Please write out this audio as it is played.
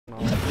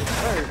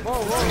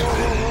What's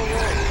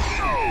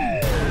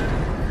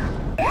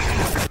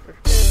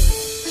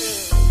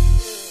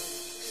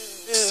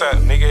up,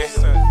 nigga?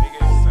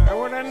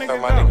 Where that nigga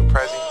my nigga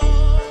Prezi.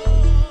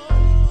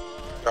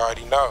 You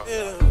already know.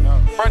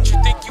 Front,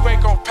 you think you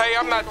ain't gon' pay?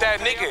 I'm not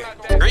that nigga.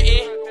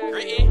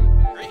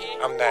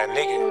 I'm that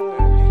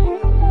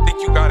nigga.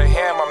 Think you got a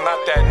ham? I'm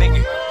not that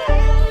nigga.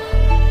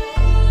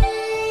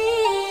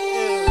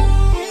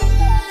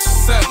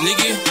 What's up,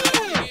 nigga?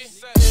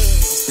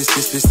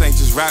 This ain't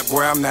just rap,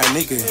 boy, I'm that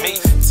nigga.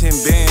 10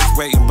 bands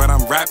waiting, but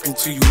I'm rapping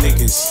to you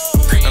niggas.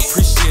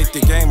 Appreciate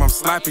the game, I'm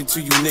slapping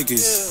to you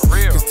niggas.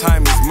 Cause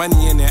time is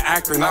money in the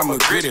Akron, I'm a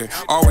gritter.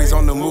 Always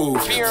on the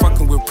move,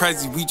 fucking with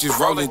Prezi, we just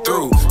rolling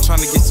through. Trying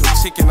to get some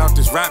chicken off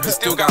this rap, but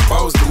still got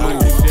bows to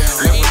move.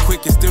 Never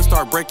quick and still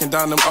start breaking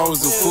down them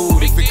O's of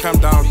food. If it come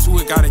down to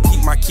it, gotta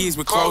keep my kids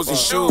with clothes and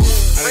shoes.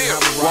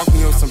 Walk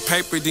me on some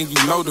paper, then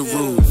you know the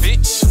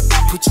rules.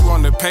 Put you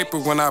on the paper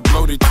when I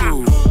blow the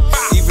tube.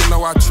 Even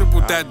though I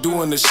tripled that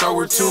doing the show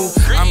or two,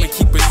 I'ma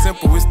keep it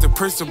simple, it's the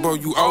principle,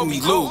 you owe me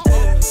loot.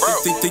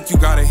 Think you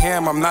got a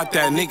ham, I'm not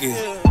that nigga.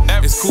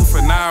 It's cool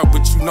for now,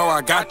 but you know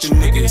I got them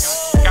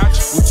niggas.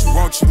 What you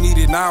want, you need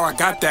it now, I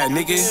got that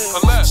nigga.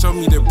 Show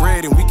me the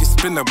bread and we can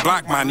spin the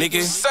block, my nigga.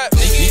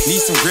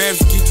 Need some grams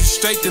to get you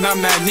straight, then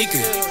I'm that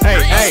nigga.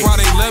 That's why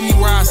they love me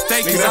where I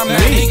stay, cause I'm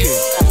that nigga.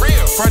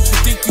 Front, you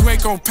think you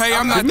ain't gon' pay,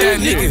 I'm not that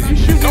nigga.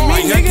 My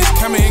youngest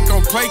coming ain't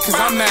gon' play, cause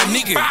I'm that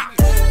nigga.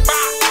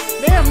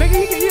 Damn,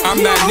 nigga, I'm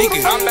that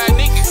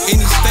nigga.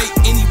 Any state,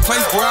 any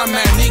place, boy, I'm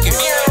that nigga.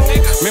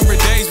 Remember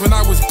days when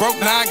I was broke,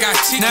 now I got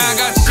chicken.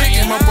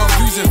 Came up off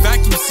using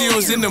vacuum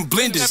seals in them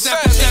blenders.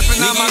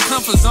 Stepping out my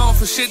comfort zone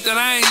for shit that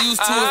I ain't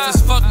used to. If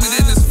it's fuck me,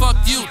 then it's fuck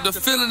you. The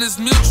feeling is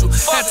mutual.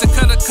 Had to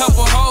cut a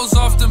couple hoes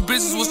off, them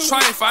bitches was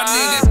trife. I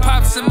needed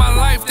pops in my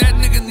life, that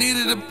nigga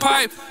needed a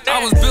pipe.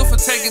 I was built for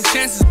taking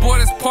chances,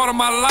 boy, that's part of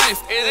my life.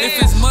 If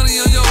it's money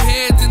on your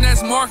head, then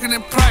that's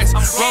marketing price.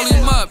 Roll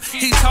him up,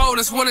 he told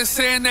us what it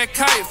say in that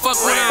kite. Fuck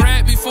with a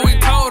rat before he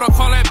told, I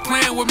call that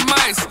playing with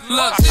mice.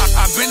 Look,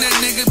 I been that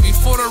nigga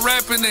before the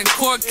rapping in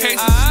court cases.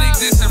 Sneak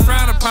this and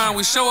frown upon,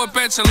 we show up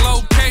at your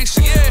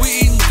location.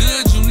 We eating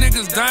good, you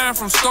niggas dying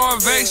from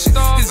starvation.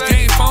 His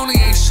game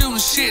phony ain't shooting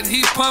shit,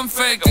 he pump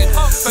faking.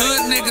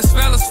 Hood niggas,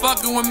 fellas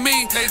fucking with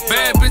me.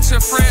 Bad bitch, her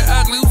friend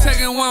ugly, who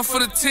taking one for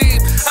the team?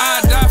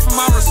 I die for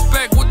my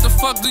respect, what the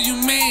fuck do you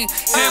mean?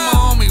 Hammer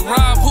on me,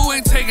 Rob, who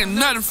ain't taking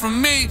nothing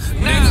from me,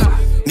 nigga.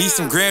 Need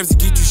some grams to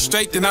get you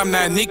straight, then I'm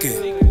that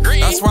nigga.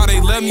 That's why they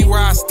love me where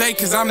I stay,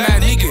 cause I'm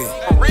that nigga.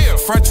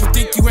 Front, you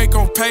think you ain't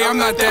gon' pay, I'm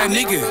not that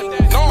nigga.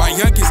 My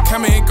youngest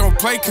coming ain't gon'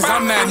 play, cause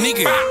I'm that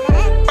nigga.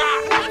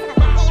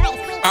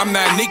 I'm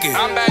that nigga.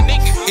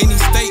 Any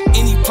state,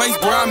 any place,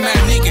 boy, I'm that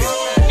nigga.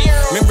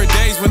 Remember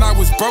days when I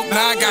was broke,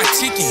 now I got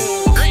chicken.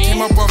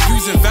 Came up off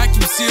using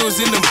vacuum seals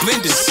in them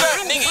blenders.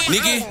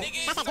 Nigga.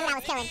 That's that dude I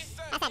was killing.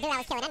 That's that dude I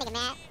was killing. That nigga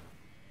mad.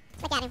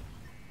 Look at him.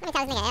 Let me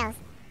tell this nigga else.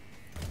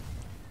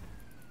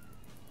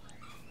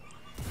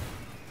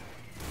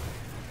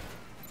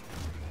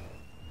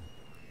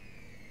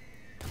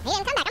 He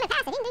didn't come back. I'm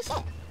impassive. He didn't do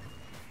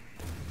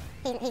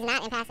shit. He's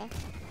not impassive.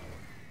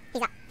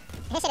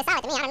 His shit is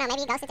solid to me. I don't know.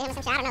 Maybe he ghosted to him or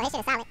some shit. I don't know. His shit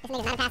is solid. This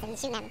nigga's not impassive. He's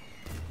shooting at me.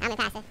 I'm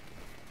impassive.